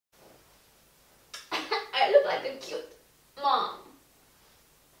look like a cute mom.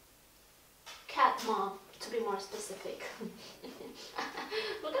 Cat mom, to be more specific.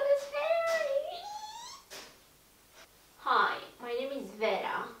 Look at this hair. Hi, my name is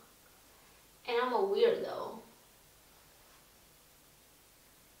Vera, and I'm a weirdo.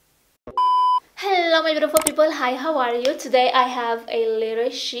 Hello my beautiful people, hi, how are you? Today I have a little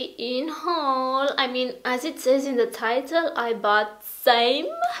Shein haul. I mean, as it says in the title, I bought same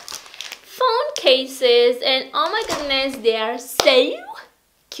phone cases and oh my goodness, they are so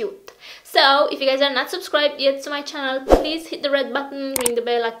cute. So if you guys are not subscribed yet to my channel, please hit the red button, ring the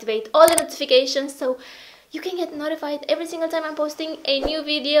bell, activate all the notifications so you can get notified every single time I'm posting a new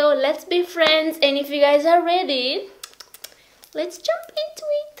video. Let's be friends, and if you guys are ready, let's jump into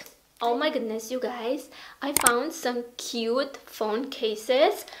it. Oh my goodness, you guys, I found some cute phone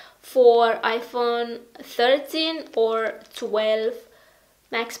cases for iPhone 13 or 12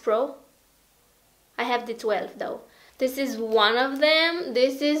 Max Pro. I have the 12 though. This is one of them.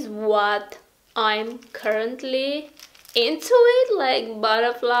 This is what I'm currently into it, like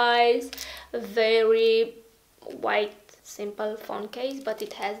butterflies, very white simple phone case, but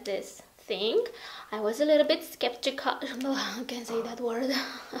it has this thing. I was a little bit skeptical. I can't say that word.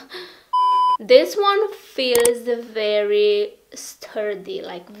 This one feels very sturdy,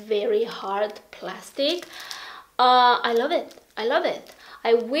 like very hard plastic. I love it. I love it.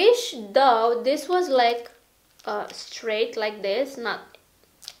 I wish though this was like straight like this, not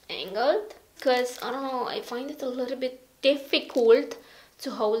angled, because I don't know, I find it a little bit difficult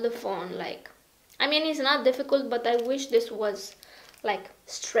to hold the phone. Like, I mean, it's not difficult, but I wish this was like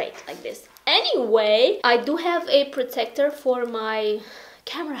straight like this. Anyway, I do have a protector for my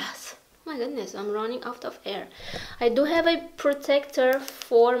cameras. Oh my goodness, I'm running out of air. I do have a protector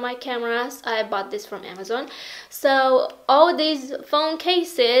for my cameras. I bought this from Amazon. So all these phone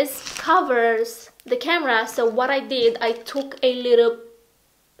cases covers the camera. So what I did, I took a little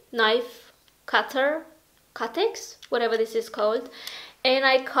knife cutter, cutex, whatever this is called, and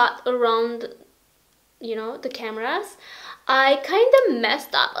I cut around, you know, the cameras. I kind of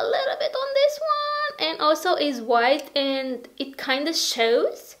messed up a little bit on this one, and also is white and it kind of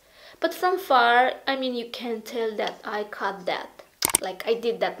shows, but from far, I mean, you can tell that I cut that, like I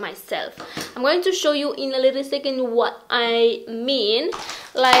did that myself. I'm going to show you in a little second what I mean.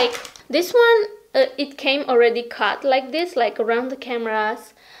 Like this one, it came already cut like this, like around the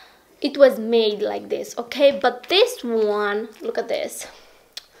cameras. It was made like this, okay? But this one, look at this.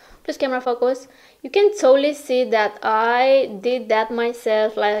 Please camera focus. You can totally see that I did that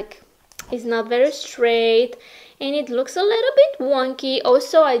myself. Like, it's not very straight and it looks a little bit wonky.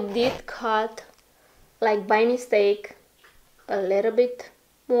 Also, I did cut, like by mistake, a little bit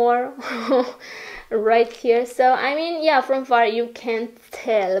more right here. So I mean, yeah, from far you can't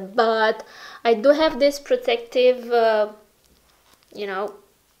tell, but I do have this protective you know,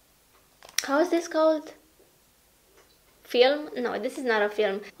 how is this called? Film? No, this is not a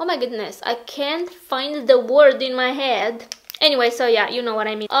film. Oh my goodness, I can't find the word in my head. Anyway, so yeah, you know what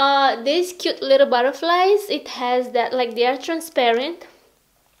I mean. These cute little butterflies, it has that, like, they are transparent,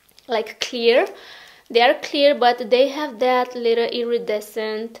 like clear. They are clear, but they have that little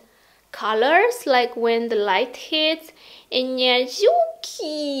iridescent colors, like when the light hits. And yeah, so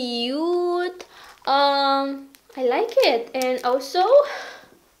cute. I like it. And also,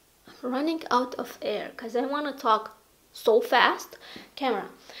 I'm running out of air because I want to talk so fast. Camera.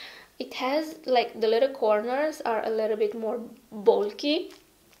 It has, like, the little corners are a little bit more bulky.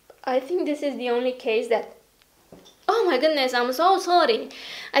 I think this is the only case that, oh my goodness, I'm so sorry.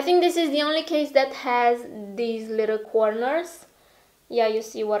 I think this is the only case that has these little corners. Yeah, you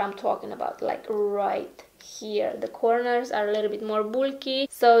see what I'm talking about, like right here. The corners are a little bit more bulky.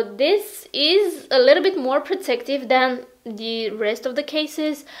 So this is a little bit more protective than the rest of the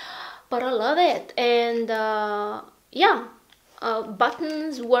cases, but I love it. And yeah.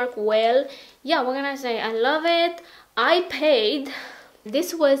 Buttons work well. Yeah, what can I say? I love it. I paid,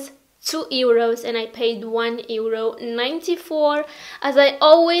 this was €2 and I paid €1.94. As I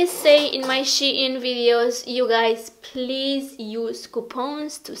always say in my Shein videos, you guys, please use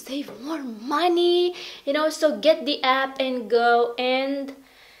coupons to save more money, and also get the app and go and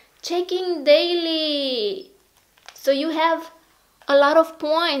checking daily, so you have a lot of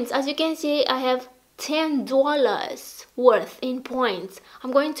points. As you can see, I have $10 worth in points.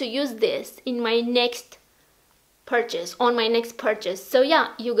 I'm going to use this in my next purchase, on my next purchase. So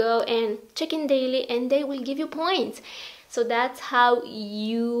yeah, you go and check in daily and they will give you points. So that's how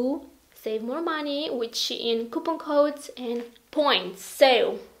you save more money with Shein coupon codes and points.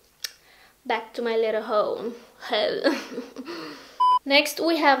 So back to my little home. Next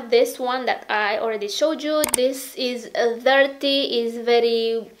we have this one that I already showed you. This is dirty, is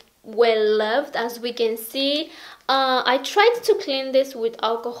very well loved, as we can see. I tried to clean this with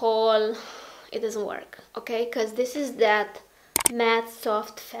alcohol. It doesn't work, okay, because this is that matte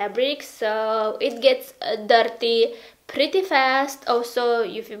soft fabric, so it gets dirty pretty fast. Also,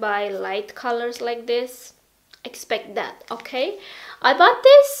 if you buy light colors like this, expect that, okay. I bought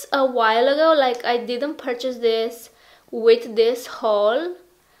this a while ago, like I didn't purchase this with this haul,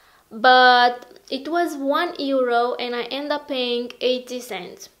 but it was €1 and I ended up paying 80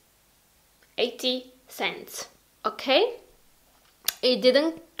 cents. 80 cents, okay. It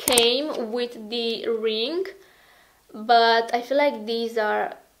didn't came with the ring, but I feel like these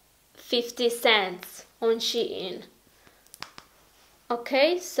are 50 cents on Shein.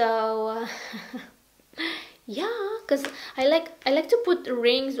 Okay, so yeah, because I like to put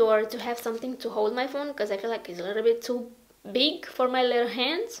rings or to have something to hold my phone, because I feel like it's a little bit too big for my little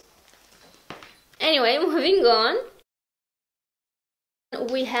hands. Anyway, moving on.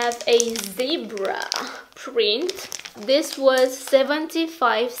 We have a zebra print. This was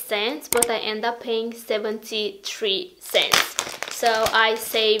 75 cents, but I end up paying 73 cents. So I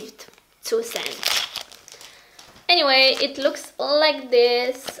saved 2 cents. Anyway, it looks like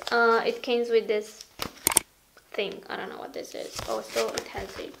this. It comes with this thing. I don't know what this is. Also, it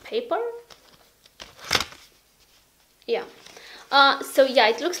has a paper. Yeah. So yeah,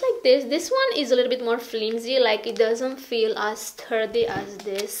 it looks like this. This one is a little bit more flimsy, like it doesn't feel as sturdy as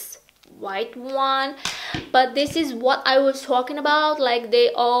this white one, but this is what I was talking about. Like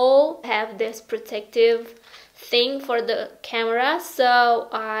they all have this protective thing for the camera, so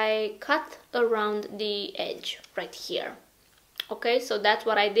I cut around the edge right here. Okay, so that's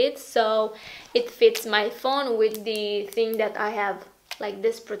what I did, so it fits my phone with the thing that I have, like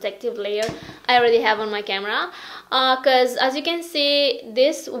this protective layer I already have on my camera, because as you can see,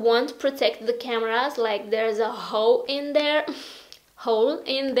 this won't protect the cameras. Like there's a hole in there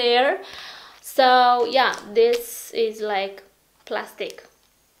so yeah, this is like plastic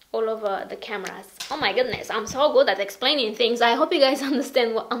all over the cameras. Oh my goodness, I'm so good at explaining things. I hope you guys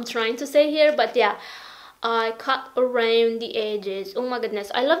understand what I'm trying to say here, but yeah, I cut around the edges. Oh my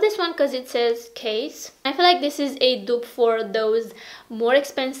goodness, I love this one because it says case. I feel like this is a dupe for those more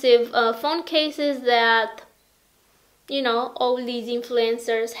expensive phone cases that, you know, all these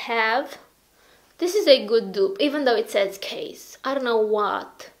influencers have. This is a good dupe, even though it says case. I don't know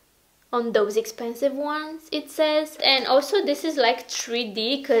what on those expensive ones it says. And also this is like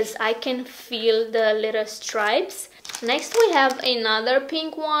 3D because I can feel the little stripes. Next we have another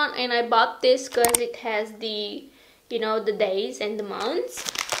pink one, and I bought this because it has the, you know, the days and the months,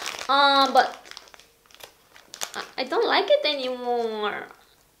 but I don't like it anymore.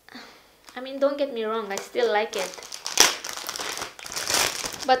 I mean, don't get me wrong, I still like it,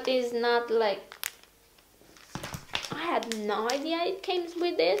 but it's not like, I had no idea it came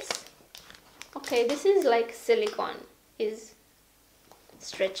with this. Okay, this is like silicone, is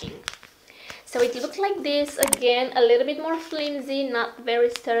stretching. So it looks like this, again, a little bit more flimsy, not very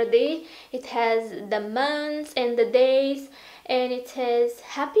sturdy. It has the months and the days, and it says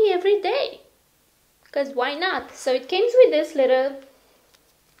happy every day, because why not? So it comes with this little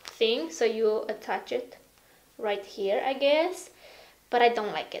thing, so you attach it right here, I guess, but I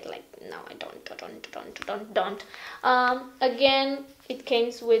don't like it. Like, no, I don't. Again, it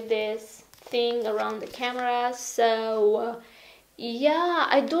comes with this thing around the camera, so yeah,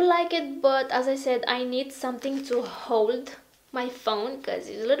 I do like it, but as I said, I need something to hold my phone because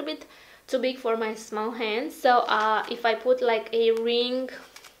it's a little bit too big for my small hands. So if I put like a ring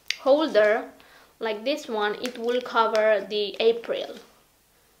holder like this one, it will cover the April,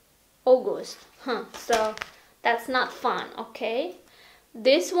 August, so that's not fun, okay?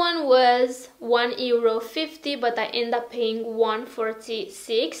 This one was €1.50, but I end up paying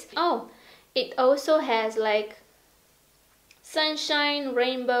 $1.46. Oh, it also has like sunshine,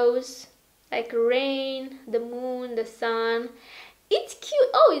 rainbows, like rain, the moon, the sun. It's cute.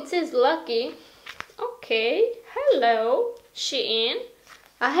 Oh, it says lucky. Okay, hello Shein.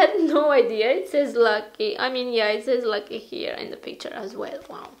 I had no idea it says lucky. I mean, yeah, it says lucky here in the picture as well.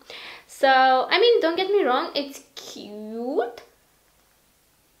 Wow. So I mean, don't get me wrong, it's cute.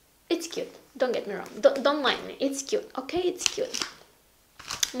 It's cute, don't get me wrong, don't mind me, it's cute, okay? It's cute.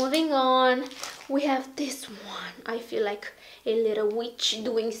 Moving on, we have this one. I feel like a little witch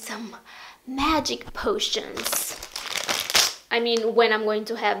doing some magic potions. I mean, when I'm going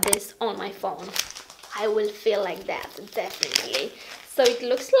to have this on my phone, I will feel like that, definitely. So it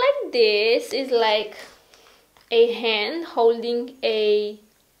looks like this is like a hand holding a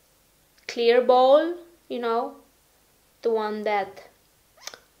clear bowl, you know, the one that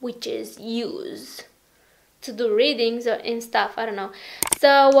witches use to do readings or and stuff. I don't know.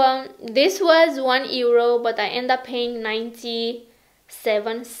 So this was €1, but I end up paying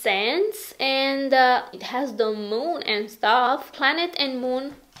 97 cents, and it has the moon and stuff. Planet and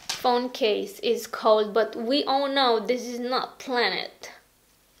Moon phone case is called, but we all know this is not Planet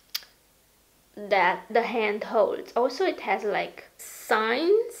that the hand holds. Also, it has like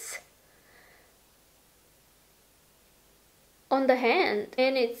signs on the hand,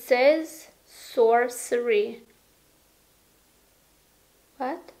 and it says sorcery.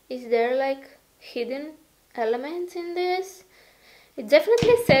 What? Is there like hidden elements in this? It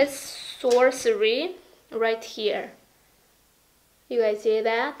definitely says sorcery right here. You guys see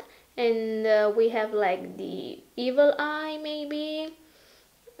that? And we have like the evil eye, maybe,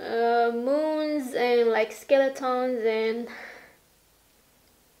 moons and like skeletons and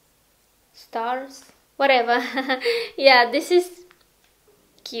stars, whatever. Yeah, this is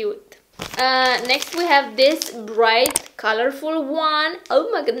cute. Next we have this bright colorful one. Oh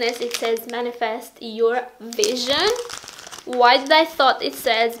my goodness, it says manifest your vision. Why did I thought it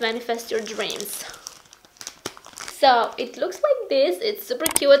says manifest your dreams? So it looks like this. It's super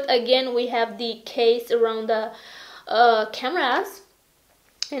cute. Again, we have the case around the cameras,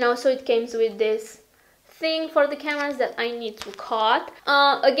 and also it comes with this thing for the cameras that I need to cut.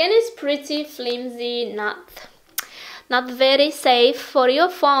 Again, it's pretty flimsy, not very safe for your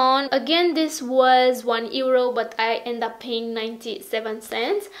phone. Again, this was €1, but I end up paying 97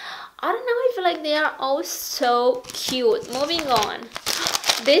 cents. I don't know, I feel like they are all so cute. Moving on.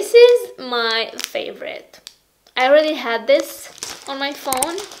 This is my favorite. I already had this on my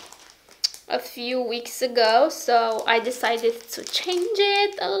phone a few weeks ago, so I decided to change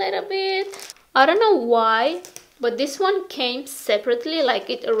it a little bit. I don't know why, but this one came separately, like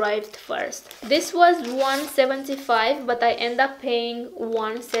it arrived first. This was $1.75, but I end up paying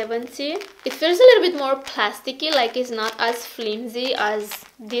 $1.70. It feels a little bit more plasticky, like it's not as flimsy as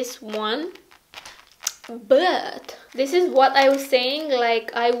this one. But this is what I was saying,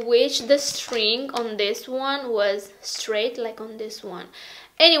 like I wish the string on this one was straight like on this one.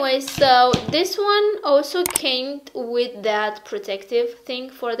 Anyway, so this one also came with that protective thing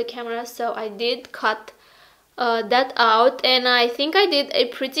for the camera, so I did cut that out, and I think I did a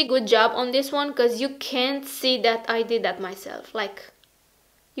pretty good job on this one because you can't see that I did that myself. Like,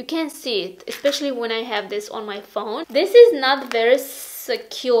 you can't see it, especially when I have this on my phone. This is not very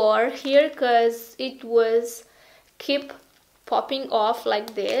secure here because it was keep popping off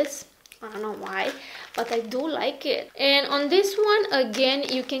like this. I don't know why, but I do like it. And on this one, again,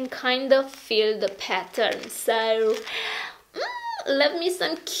 you can kind of feel the pattern. So love me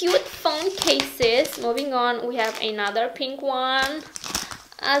some cute phone cases. Moving on, we have another pink one.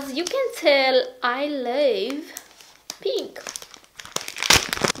 As you can tell, I love pink.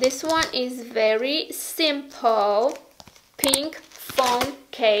 This one is very simple pink phone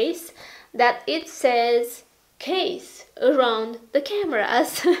case that it says case around the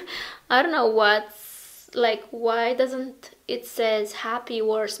cameras. I don't know what's like, why doesn't it says happy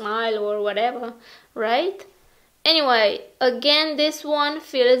or smile or whatever, right? Anyway, again, this one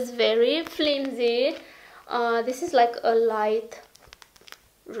feels very flimsy. This is like a light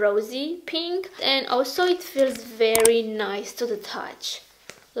rosy pink, and also it feels very nice to the touch.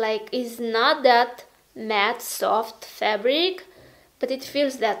 Like, it's not that matte soft fabric, but it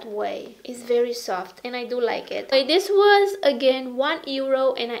feels that way. It's very soft and I do like it. Okay, this was again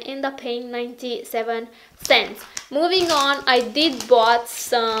 €1 and I end up paying 97 cents. Moving on, I did bought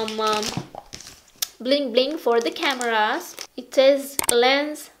some bling bling for the cameras. It says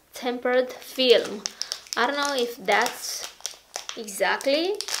lens tempered film. I don't know if that's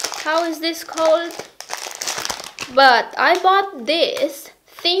exactly how is this called, but I bought this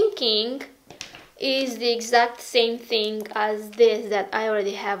thinking is the exact same thing as this that I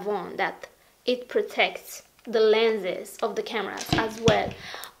already have on, that it protects the lenses of the cameras as well,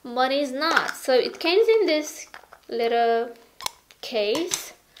 but it's not. So it came in this little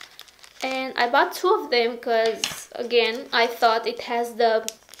case, and I bought two of them because again I thought it has the,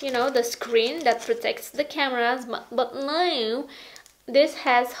 you know, the screen that protects the cameras, but no, this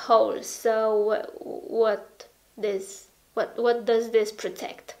has holes. So what does this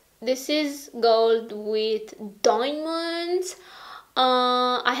protect? This is gold with diamonds.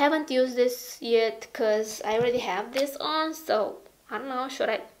 I haven't used this yet because I already have this on, so I don't know, should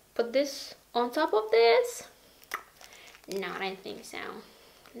I put this on top of this? No, I don't think so.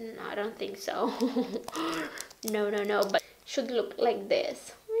 No, I don't think so. No, but should look like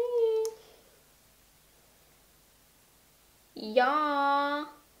this.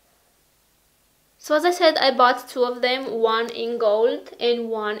 So So as I said, I bought two of them, one in gold and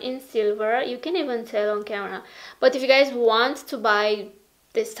one in silver. You can even tell on camera. But if you guys want to buy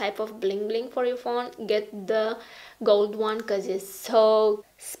this type of bling bling for your phone, get the gold one because it's so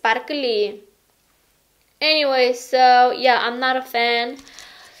sparkly. Anyway, so yeah, I'm not a fan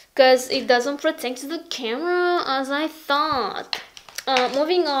because it doesn't protect the camera as I thought.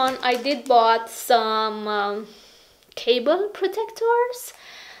 Moving on, I did bought some cable protectors.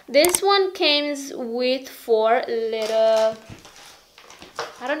 This one comes with 4 little,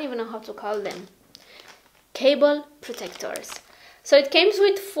 I don't even know how to call them, cable protectors. So it comes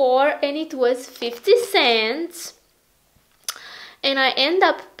with 4 and it was 50 cents. And I end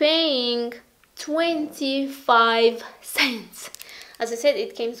up paying 25 cents. As I said,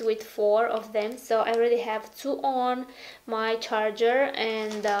 it comes with 4 of them. So I already have 2 on my charger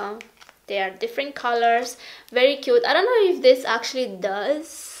and they are different colors. Very cute. I don't know if this actually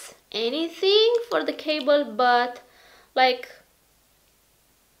does anything for the cable, but like,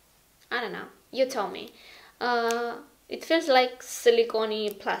 I don't know, you tell me. It feels like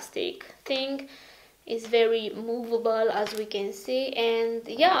silicone plastic thing. It's very movable as we can see, and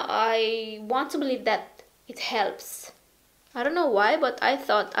yeah, I want to believe that it helps. I don't know why, but I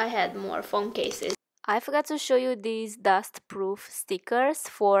thought I had more phone cases. I forgot to show you these dust-proof stickers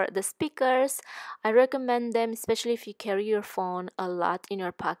for the speakers. I recommend them, especially if you carry your phone a lot in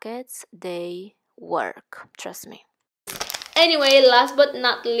your pockets. They work, trust me. Anyway, last but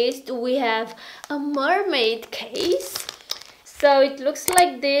not least, we have a mermaid case. So it looks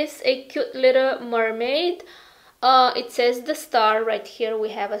like this, a cute little mermaid. It says the star right here. We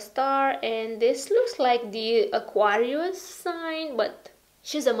have a star, and this looks like the Aquarius sign, but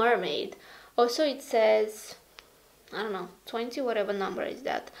she's a mermaid. Also, it says, I don't know, 20, whatever number is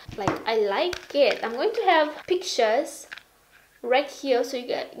that. Like, I like it. I'm going to have pictures right here so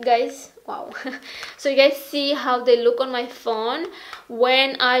you guys, wow, so you guys see how they look on my phone.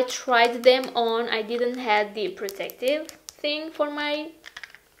 When I tried them on, I didn't have the protective thing for my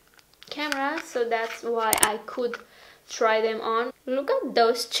camera, so that's why I could try them on. Look at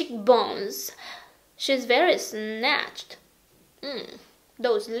those cheekbones. She's very snatched.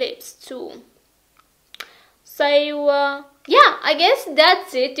 Those lips too. So yeah, I guess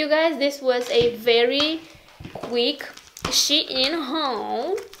that's it, you guys. This was a very quick Shein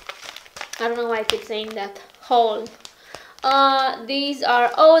haul. I don't know why I keep saying that, haul. These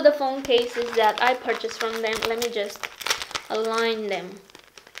are all the phone cases that I purchased from them. Let me just align them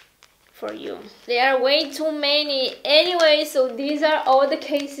for you. There are way too many. Anyway, so these are all the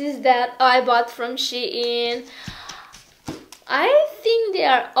cases that I bought from Shein. I think they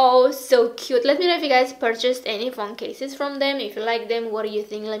are all so cute. Let me know if you guys purchased any phone cases from them. If you like them, what do you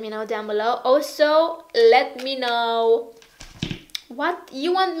think? Let me know down below. Also, let me know what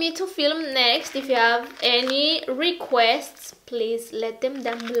you want me to film next. If you have any requests, please let them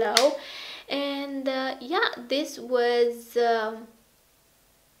down below. And yeah, this was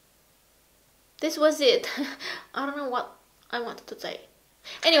it. I don't know what I wanted to say.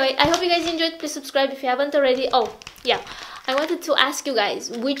 Anyway, I hope you guys enjoyed. Please subscribe if you haven't already. Oh yeah, I wanted to ask you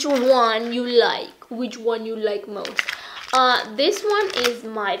guys which one you like, most. This one is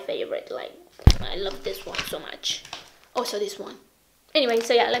my favorite. Like, I love this one so much. Also this one. Anyway,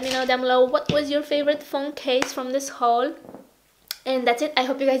 so yeah, let me know down below what was your favorite phone case from this haul. And that's it. I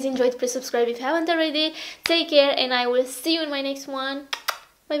hope you guys enjoyed. Please subscribe if you haven't already. Take care, and I will see you in my next one.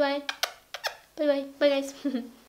 Bye bye. Bye bye. Bye guys.